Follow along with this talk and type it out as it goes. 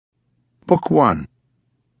Book 1.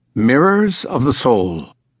 Mirrors of the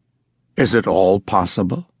Soul. Is it all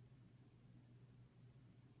possible?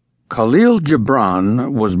 Kahlil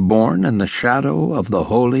Gibran was born in the shadow of the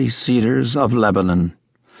holy cedars of Lebanon,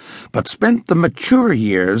 but spent the mature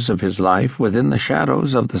years of his life within the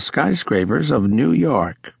shadows of the skyscrapers of New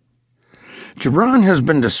York. Gibran has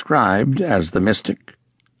been described as the mystic,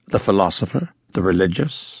 the philosopher, the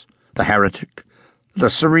religious, the heretic, the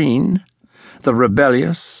serene, the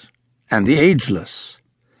rebellious, and the ageless.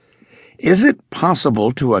 Is it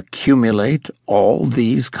possible to accumulate all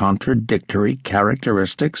these contradictory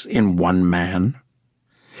characteristics in one man?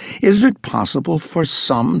 Is it possible for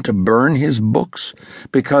some to burn his books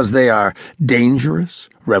because they are dangerous,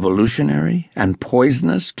 revolutionary, and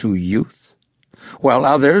poisonous to youth, while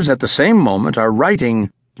others at the same moment are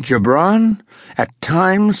writing, "Gibran at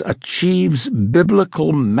times achieves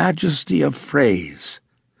biblical majesty of phrase.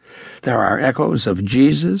 There are echoes of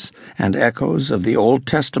Jesus and echoes of the Old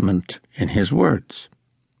Testament in his words."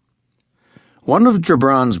 One of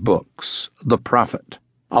Gibran's books, The Prophet,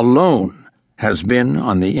 alone has been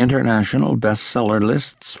on the international bestseller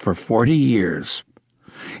lists for 40 years.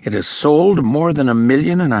 It has sold more than 1.5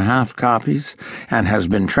 million copies and has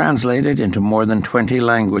been translated into more than 20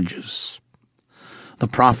 languages. The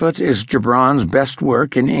Prophet is Gibran's best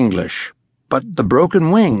work in English, but The Broken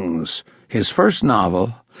Wings, his first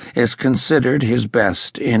novel, is considered his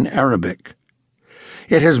best in Arabic.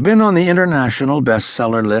 It has been on the international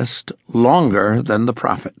bestseller list longer than The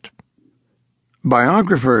Prophet.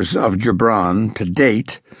 Biographers of Gibran to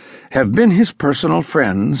date have been his personal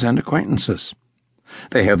friends and acquaintances.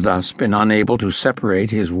 They have thus been unable to separate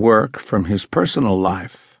his work from his personal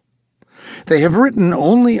life. They have written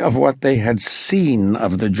only of what they had seen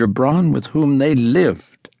of the Gibran with whom they lived.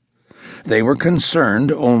 They were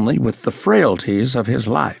concerned only with the frailties of his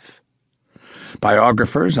life.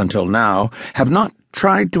 Biographers, until now, have not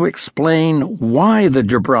tried to explain why the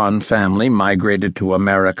Gibran family migrated to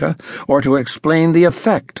America or to explain the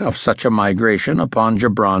effect of such a migration upon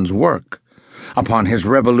Gibran's work, upon his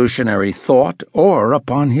revolutionary thought, or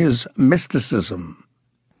upon his mysticism.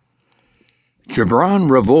 Gibran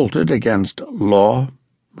revolted against law,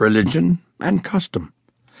 religion, and custom.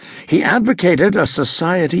 He advocated a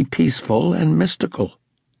society peaceful and mystical.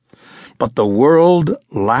 But the world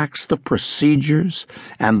lacks the procedures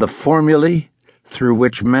and the formulae through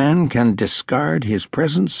which man can discard his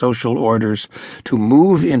present social orders to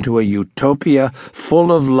move into a utopia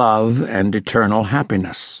full of love and eternal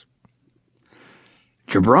happiness.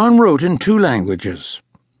 Gibran wrote in 2 languages: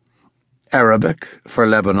 Arabic for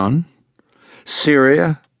Lebanon,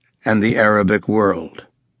 Syria and the Arabic world,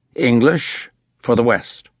 English for the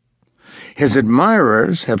West. His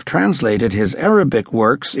admirers have translated his Arabic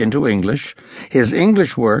works into English, his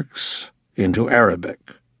English works into Arabic.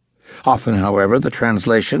 Often, however, the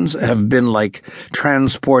translations have been like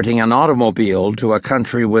transporting an automobile to a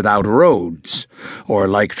country without roads, or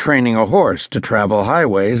like training a horse to travel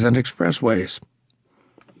highways and expressways.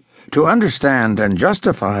 To understand and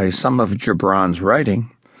justify some of Gibran's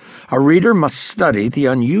writing, a reader must study the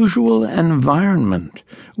unusual environment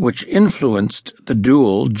which influenced the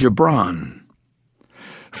dual Gibran.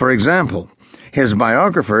 For example, his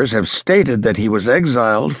biographers have stated that he was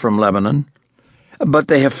exiled from Lebanon, but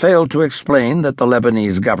they have failed to explain that the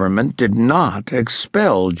Lebanese government did not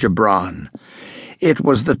expel Gibran. It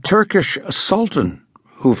was the Turkish Sultan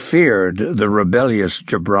who feared the rebellious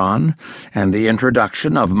Gibran and the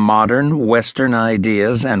introduction of modern Western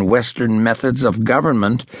ideas and Western methods of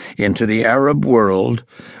government into the Arab world,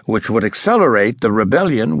 which would accelerate the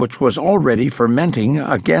rebellion which was already fermenting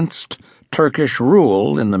against Turkish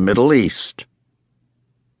rule in the Middle East.